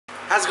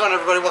How's it going,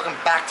 everybody? Welcome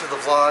back to the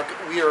vlog.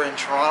 We are in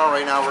Toronto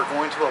right now. We're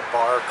going to a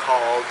bar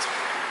called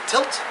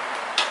Tilt,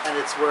 and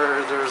it's where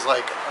there's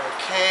like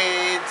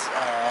arcades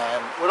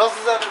and what else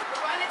is that?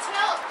 We're going to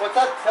Tilt. What's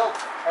that? Tilt?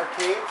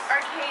 Arcades?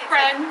 Arcades.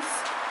 Friends.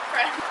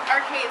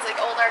 Arcades, like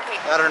old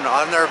arcades. I don't know.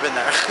 I've never been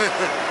there.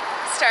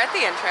 Start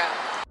the intro.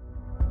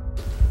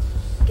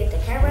 Get the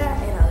camera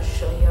and I'll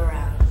show you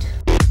around.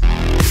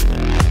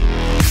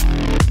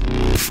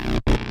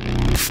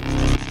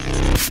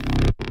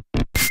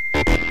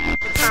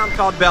 What town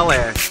called Bel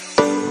Air?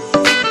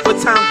 What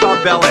town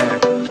called Bel Air?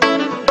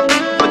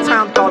 What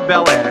town called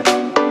Bel Air?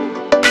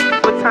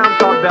 What town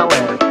called Bel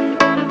Air?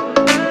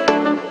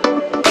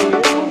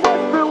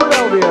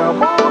 Philadelphia,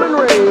 born and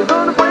raised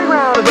on the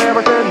playground as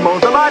ever spent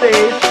most of my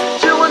days.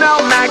 Chilling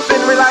out,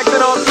 maxing,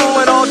 relaxing on school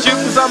and all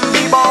shooting some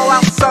b-ball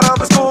outside of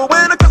the school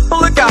when a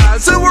couple of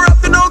guys who were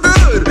up to no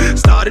good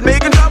started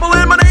making trouble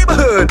in my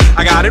neighborhood.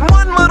 I got in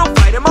one little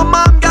fight and my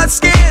mom got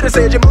scared and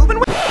said, "You're moving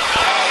with..."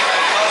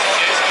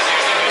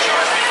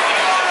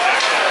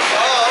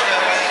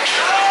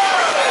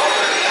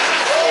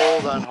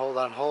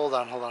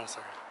 Hold on a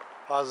second.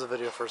 Pause the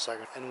video for a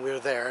second. And we're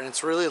there, and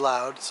it's really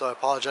loud, so I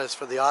apologize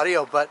for the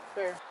audio, but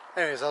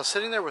anyways, I was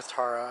sitting there with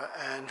Tara,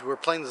 and we were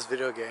playing this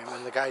video game,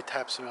 and the guy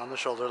taps me on the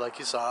shoulder like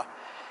you saw,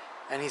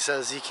 and he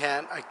says,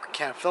 I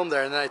can't film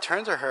there. And then I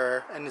turned to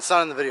her, and it's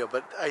not in the video,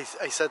 but I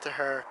said to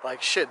her,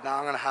 like, shit, now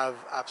I'm gonna have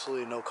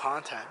absolutely no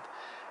content.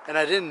 And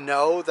I didn't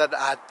know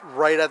that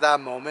right at that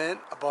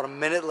moment, about a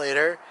minute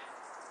later,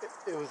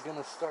 it was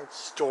gonna start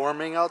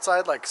storming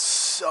outside, like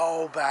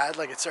so bad,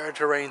 like it started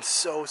to rain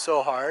so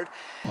hard.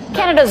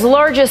 Canada's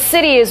largest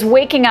city is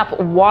waking up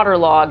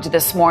waterlogged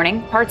this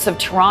morning. Parts of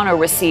Toronto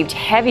received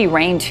heavy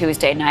rain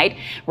Tuesday night,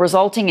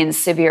 resulting in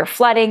severe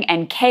flooding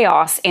and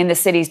chaos in the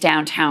city's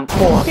downtown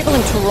core. People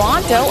in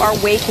Toronto are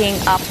waking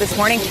up this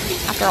morning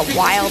after a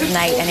wild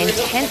night. An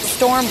intense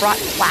storm brought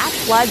flash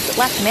floods that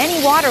left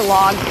many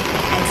waterlogged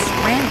and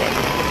stranded.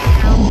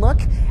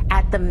 Look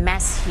at the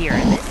mess here.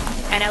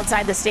 And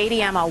outside the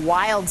stadium, a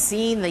wild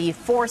scene, the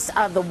force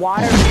of the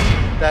water.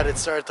 That it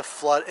started to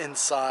flood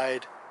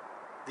inside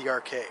the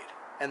arcade.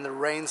 And the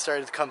rain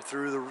started to come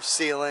through the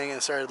ceiling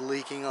and started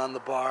leaking on the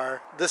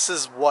bar. This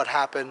is what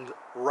happened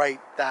right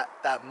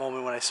that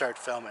moment when I started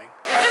filming.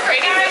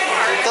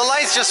 The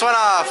lights just went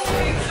off. It's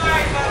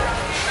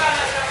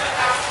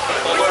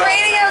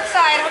raining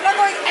outside. I'm not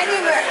going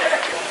anywhere.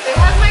 They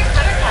have my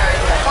credit card.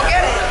 I'll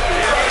get it.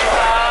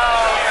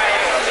 Oh, right.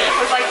 It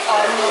was like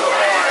on the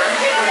floor.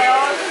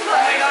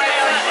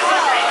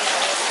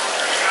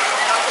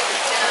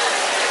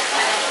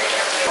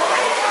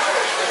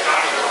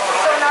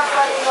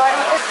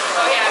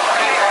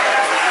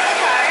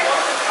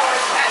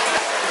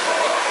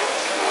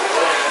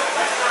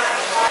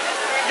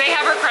 They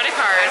have her credit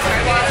card.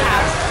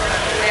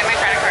 They have my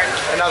credit card.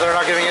 And now they're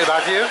not giving it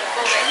back to you?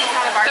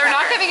 They're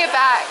not giving it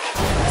back.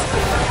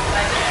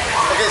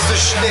 Okay, so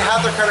they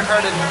have their credit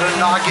card and they're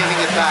not giving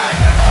it back.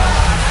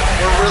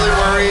 We're really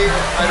worried.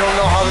 I don't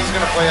know how this is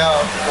gonna play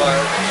out, but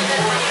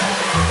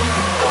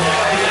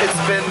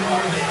it's been 10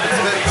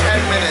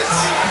 minutes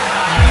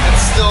and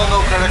still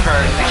no credit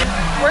card.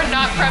 We're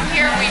not from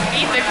here. We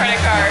need the credit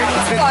card.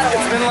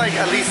 It's been like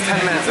at least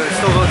 10 minutes and it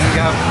still doesn't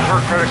have her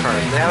credit card.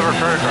 They have her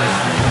credit card.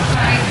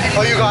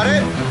 Oh, you got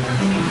it?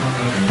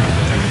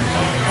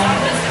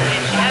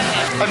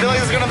 I feel like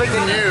it's gonna make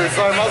the news,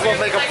 so I might as well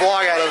make a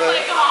vlog out of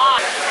it.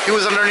 He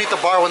was underneath the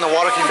bar when the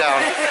water came down.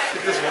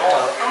 Pick this wall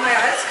up. Oh my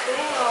god, that's cool.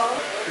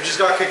 We just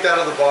got kicked out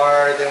of the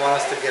bar. They want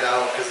us to get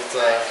out because it's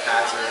a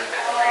hazard.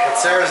 But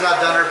Sarah's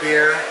not done her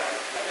beer,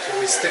 so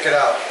we stick it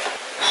out.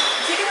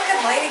 Take a look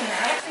at lighting,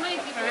 man.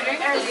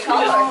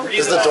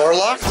 Is the door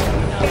locked?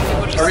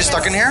 Are we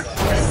stuck in here?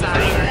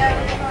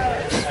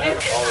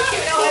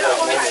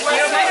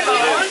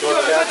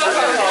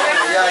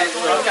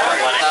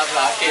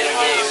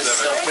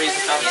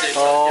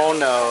 Oh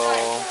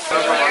no.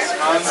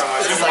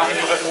 It's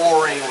like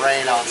pouring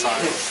rain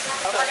outside.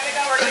 We're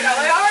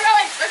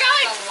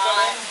going.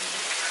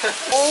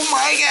 Oh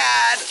my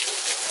god.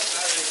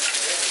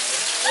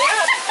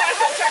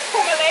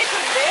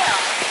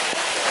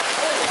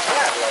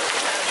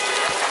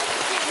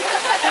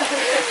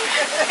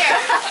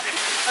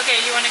 Okay,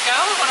 you want to go?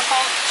 Want to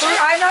follow? Sure.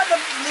 I'm not the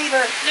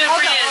leader. No,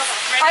 Bree is.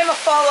 I'm a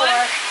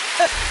follower.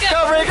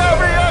 Go, Bree, go,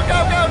 Bree, go.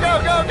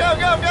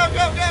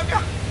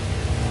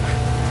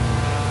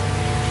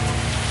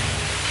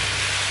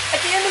 At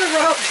the end of the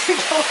rope,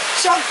 people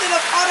jumped in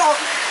a puddle,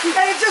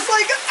 and it just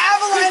like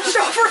avalanche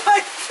over my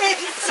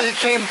face. So you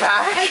came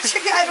back? I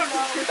don't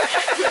know.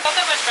 Not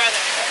that much farther.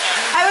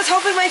 I was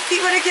hoping my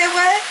feet wouldn't get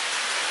wet,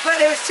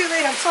 but it was too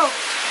late. I'm soaked.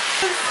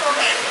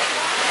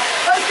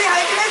 I was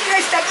behind you guys, and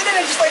I stepped in it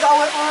and just like all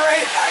went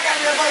right back. I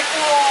was like,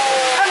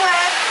 whoa. I'm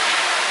wet.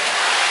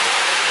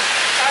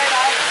 Sorry,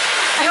 guys.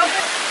 I hope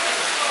it.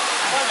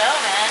 I don't know,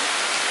 man.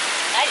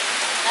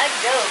 Nice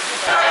joke.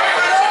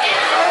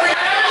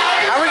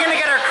 How are we gonna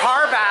get our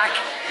car back?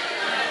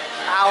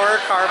 Our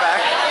car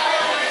back.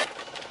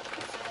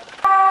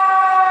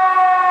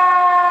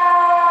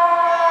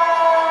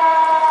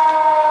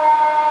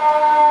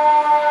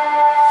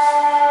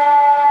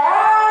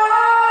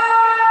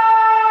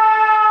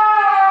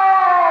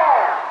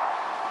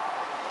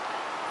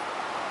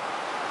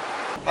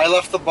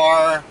 left the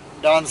bar.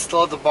 Don's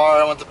still at the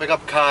bar. I went to pick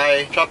up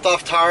Kai. Dropped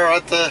off Tara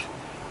at the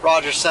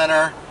Rogers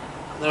Center.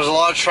 There's a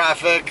lot of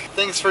traffic.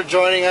 Thanks for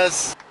joining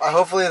us.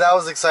 Hopefully that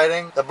was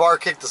exciting. The bar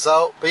kicked us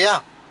out. But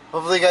yeah,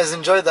 hopefully you guys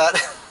enjoyed that.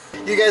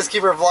 You guys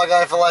keep our vlog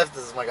eye for life.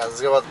 This is my guys.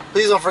 Let's go.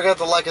 Please don't forget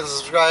to like and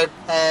subscribe.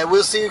 And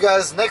we'll see you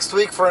guys next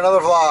week for another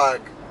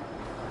vlog.